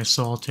have hurt my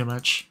soul too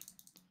much.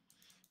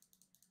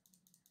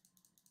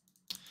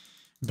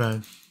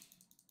 But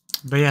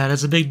yeah,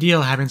 that's a big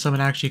deal, having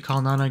someone actually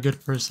call Nana a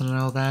good person and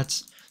all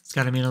that. It's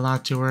got to mean a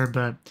lot to her,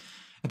 but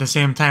at the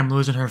same time,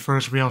 losing her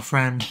first real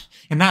friend.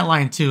 And that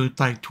line, too,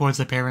 like, towards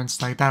the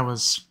parents, like, that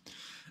was...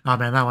 oh,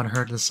 man, that one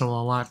hurt the soul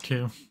a lot,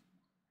 too.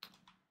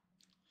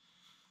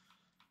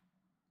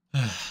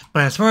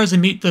 But as far as the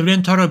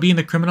Rintaro being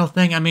the criminal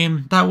thing, I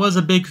mean, that was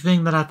a big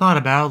thing that I thought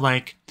about.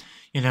 Like,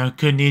 you know,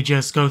 couldn't he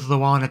just go through the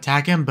wall and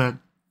attack him? But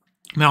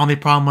my only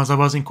problem was I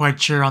wasn't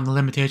quite sure on the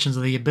limitations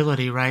of the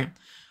ability, right?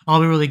 All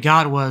we really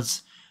got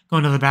was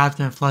going to the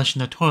bathroom and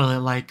flushing the toilet.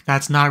 Like,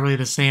 that's not really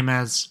the same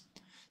as,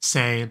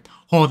 say,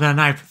 holding a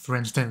knife, for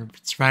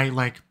instance, right?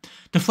 Like,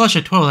 to flush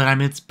a toilet, I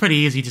mean, it's pretty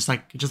easy, just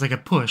like a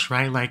push,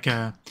 right? Like,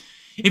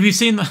 if you've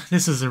seen,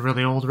 this is a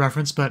really old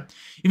reference, but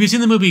if you've seen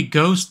the movie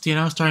Ghost, you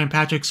know, starring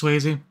Patrick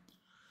Swayze,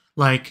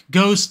 like,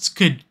 ghosts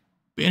could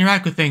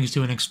interact with things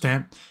to an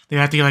extent. They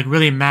have to get, like,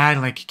 really mad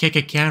and, like, kick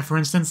a can, for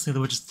instance,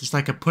 which is just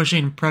like a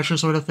pushing pressure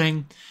sort of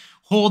thing.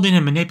 Holding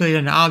and manipulating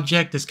an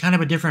object is kind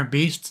of a different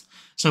beast,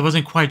 so I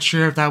wasn't quite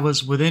sure if that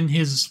was within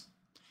his,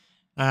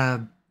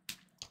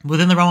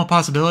 within the realm of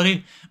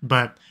possibility,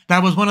 but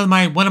that was one of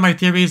my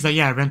theories that,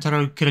 yeah,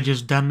 Rentaro could have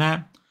just done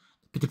that,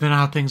 depending on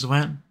how things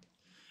went.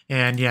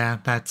 And yeah,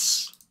 that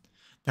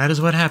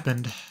is what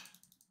happened.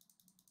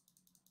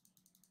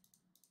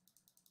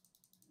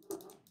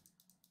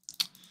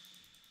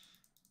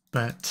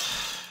 But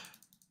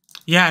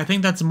yeah, I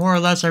think that's more or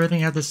less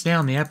everything I have to say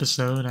on the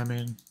episode. I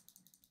mean,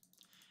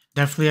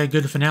 definitely a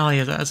good finale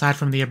aside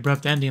from the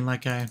abrupt ending,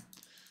 like I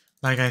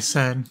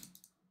said.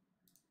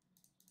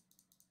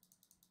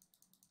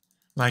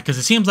 Like, because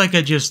it seems like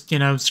it just, you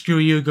know, screw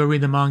you, go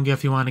read the manga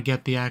if you want to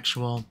get the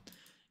actual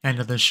end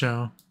of the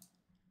show.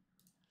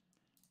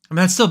 I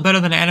mean, that's still better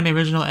than an anime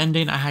original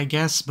ending, I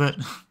guess, but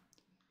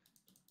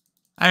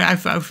I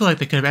feel like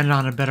they could have ended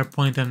on a better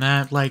point than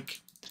that.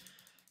 Like,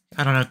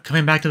 I don't know,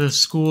 coming back to the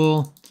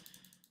school.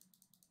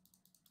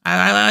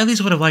 I at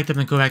least would have liked them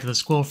to go back to the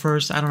school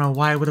first. I don't know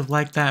why I would have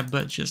liked that,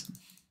 but just,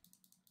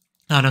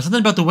 I don't know,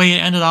 something about the way it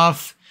ended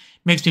off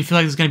makes me feel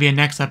like there's going to be a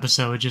next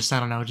episode. Just, I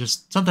don't know,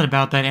 just something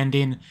about that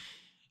ending.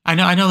 I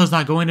know there's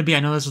not going to be. I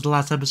know this is the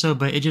last episode,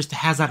 but it just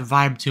has that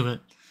vibe to it.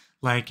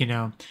 Like, you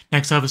know,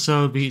 next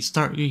episode we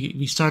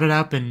started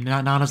up and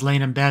Nana's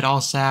laying in bed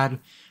all sad,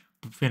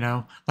 you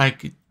know,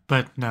 like,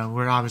 but no,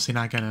 we're obviously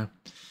not gonna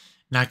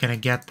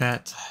get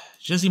that.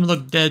 She doesn't even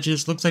look dead. She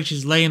just looks like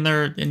she's laying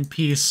there in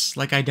peace.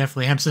 Like, I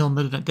definitely am still in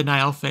the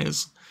denial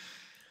phase.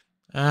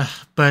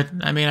 But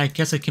I mean, I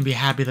guess I can be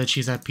happy that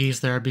she's at peace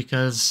there,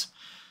 because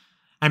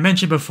I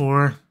mentioned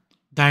before,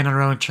 dying on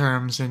her own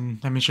terms, and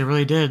I mean, she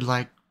really did.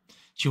 Like,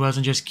 she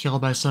wasn't just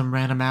killed by some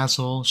random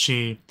asshole.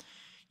 She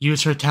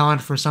used her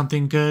talent for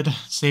something good,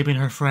 saving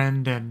her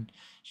friend, and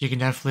she can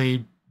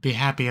definitely be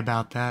happy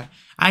about that.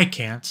 I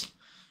can't,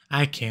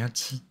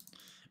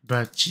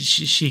 but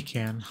she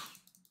can.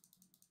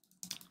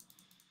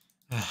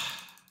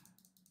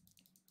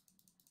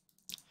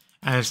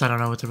 I don't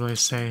know what to really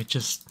say.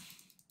 Just,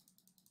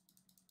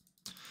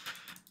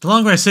 the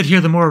longer I sit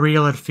here, the more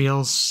real it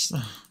feels.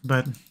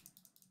 But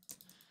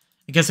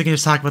I guess I can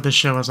just talk about the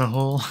show as a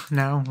whole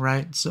now,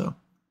 right? So,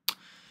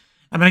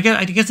 I mean,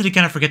 I guess I did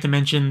kind of forget to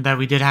mention that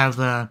we did have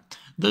the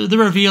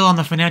reveal on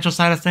the financial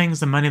side of things,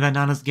 the money that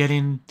Nana's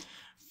getting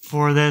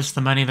for this, the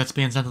money that's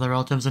being sent to the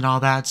relatives and all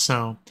that.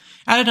 So,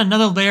 added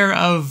another layer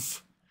of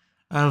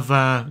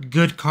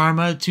good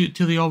karma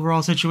to the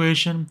overall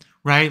situation,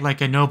 right?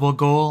 Like a noble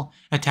goal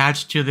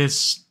attached to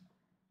this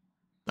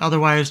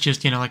otherwise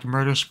just, you know, like a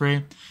murder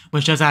spree,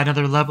 which does add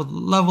another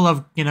level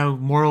of, you know,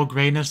 moral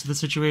grayness to the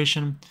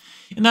situation.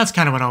 And that's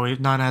kind of what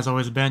Nana has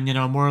always been, you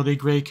know, a morally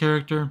gray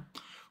character,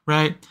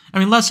 right? I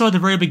mean, less so at the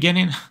very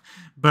beginning,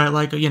 but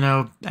like, you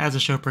know, as the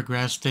show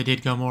progressed, they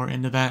did go more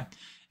into that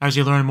as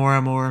you learn more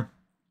and more,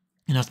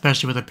 you know,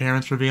 especially with the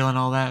parents reveal and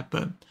all that.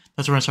 But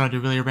that's where I started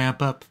to really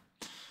ramp up.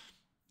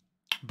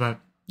 But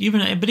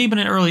even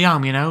early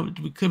on, you know,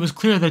 it was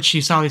clear that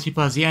she saw these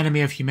people as the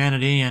enemy of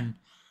humanity, and,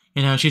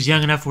 you know, she's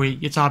young enough where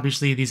it's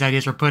obviously these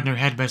ideas were put in her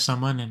head by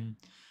someone and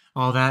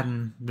all that,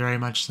 and very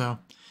much so.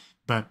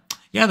 But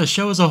yeah, the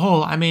show as a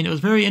whole, I mean, it was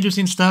very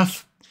interesting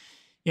stuff.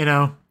 You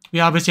know,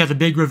 we obviously had the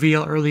big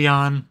reveal early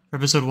on,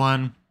 episode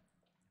 1,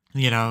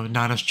 you know,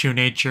 Nana's true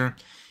nature,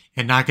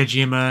 and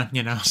Nakajima,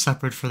 you know,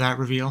 suffered for that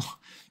reveal.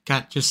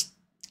 Got just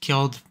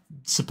killed,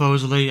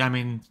 supposedly. I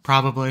mean,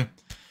 probably.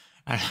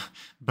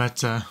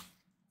 But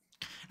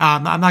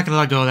I'm not going to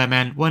let go of that,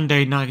 man. One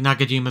day,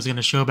 Nakajima's going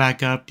to show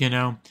back up, you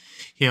know.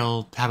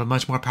 He'll have a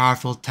much more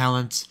powerful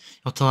talent.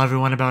 He'll tell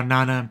everyone about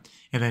Nana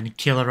and then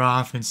kill her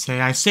off and say,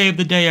 "I saved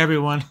the day,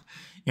 everyone."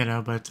 You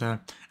know, but I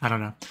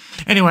don't know.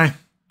 Anyway,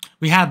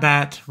 we had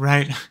that,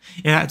 right?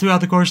 Yeah,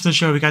 throughout the course of the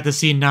show, we got to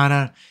see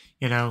Nana,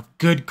 you know,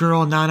 good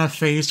girl Nana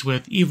face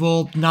with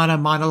evil Nana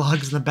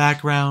monologues in the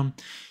background,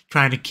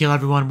 trying to kill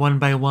everyone one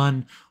by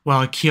one,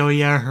 while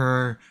Kyoya,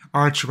 her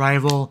arch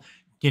rival,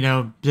 you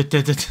know,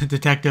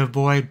 detective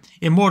boy,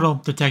 immortal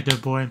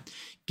detective boy,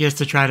 gets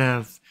to try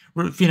to,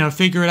 you know,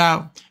 figure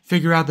out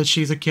that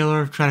she's a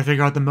killer, try to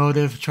figure out the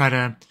motive, try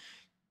to,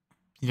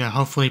 you know,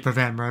 hopefully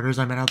prevent murders.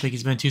 I mean, I don't think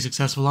he's been too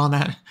successful on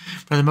that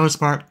for the most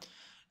part,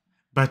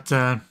 but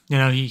you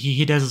know,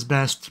 he does his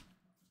best.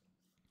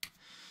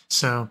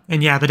 So,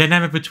 and yeah, the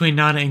dynamic between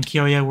Nana and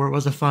Kyoya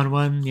was a fun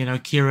one. You know,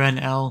 Kira and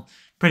L,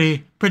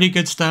 pretty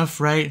good stuff,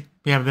 right?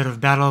 We have a bit of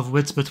battle of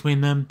wits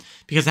between them,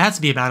 because it has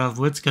to be a battle of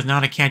wits, because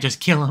Nana can't just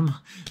kill him,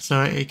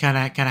 so it kind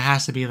of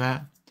has to be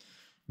that.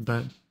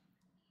 But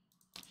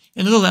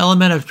and the little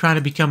element of trying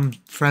to become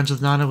friends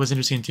with Nana was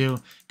interesting too,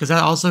 because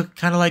that also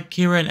kind of like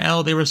Kira and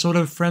L, they were sort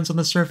of friends on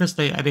the surface.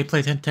 They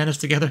played tennis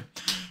together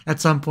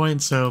at some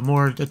point, so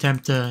more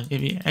attempt to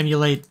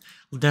emulate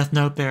Death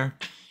Note there.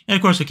 And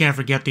of course, we can't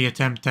forget the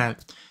attempt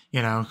at,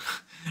 you know,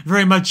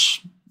 very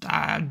much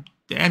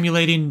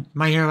emulating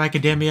My Hero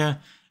Academia.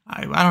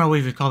 I don't know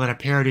if you call it a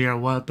parody or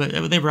what,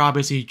 but they were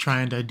obviously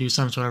trying to do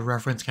some sort of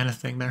reference kind of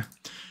thing there.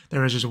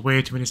 There was just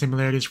way too many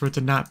similarities for it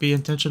to not be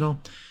intentional.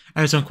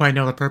 I just don't quite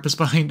know the purpose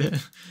behind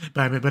it,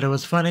 but it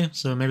was funny,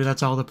 so maybe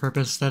that's all the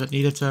purpose that it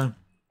needed to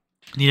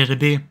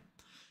be.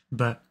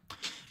 But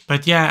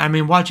yeah, I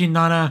mean, watching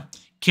Nana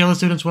kill the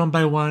students one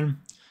by one,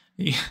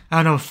 I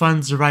don't know if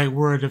fun's the right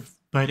word,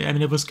 but I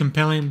mean, it was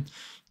compelling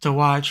to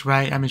watch,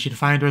 right? I mean, she'd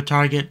find her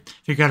target,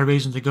 figure out a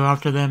reason to go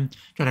after them,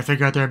 try to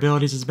figure out their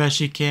abilities as best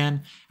she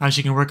can, how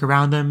she can work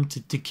around them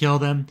to kill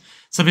them.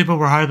 Some people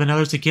were harder than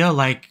others to kill,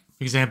 like,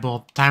 for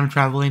example,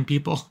 time-traveling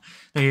people.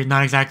 They're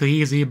not exactly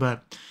easy,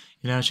 but,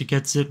 you know, she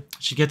gets it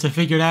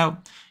figured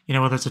out, you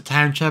know, whether it's a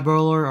time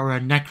traveler or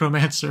a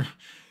necromancer.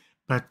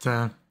 But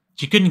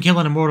she couldn't kill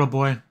an immortal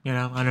boy, you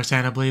know,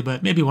 understandably,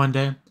 but maybe one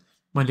day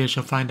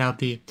she'll find out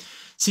the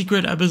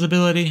secret of his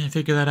ability and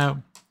figure that out.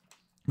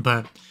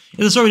 But if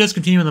the story does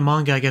continue in the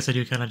manga, I guess I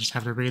do kind of just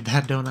have to read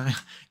that, don't I?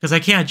 Because I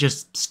can't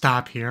just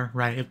stop here,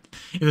 right?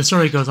 If the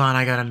story goes on,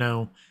 I gotta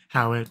know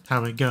how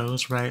it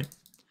goes, right?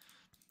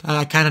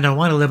 I kind of don't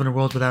want to live in a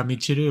world without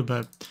Michiru,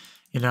 but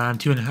you know, I'm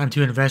too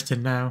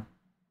invested now.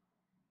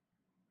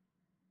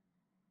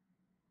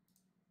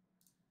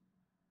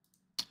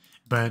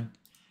 But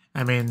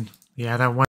I mean, yeah, that one.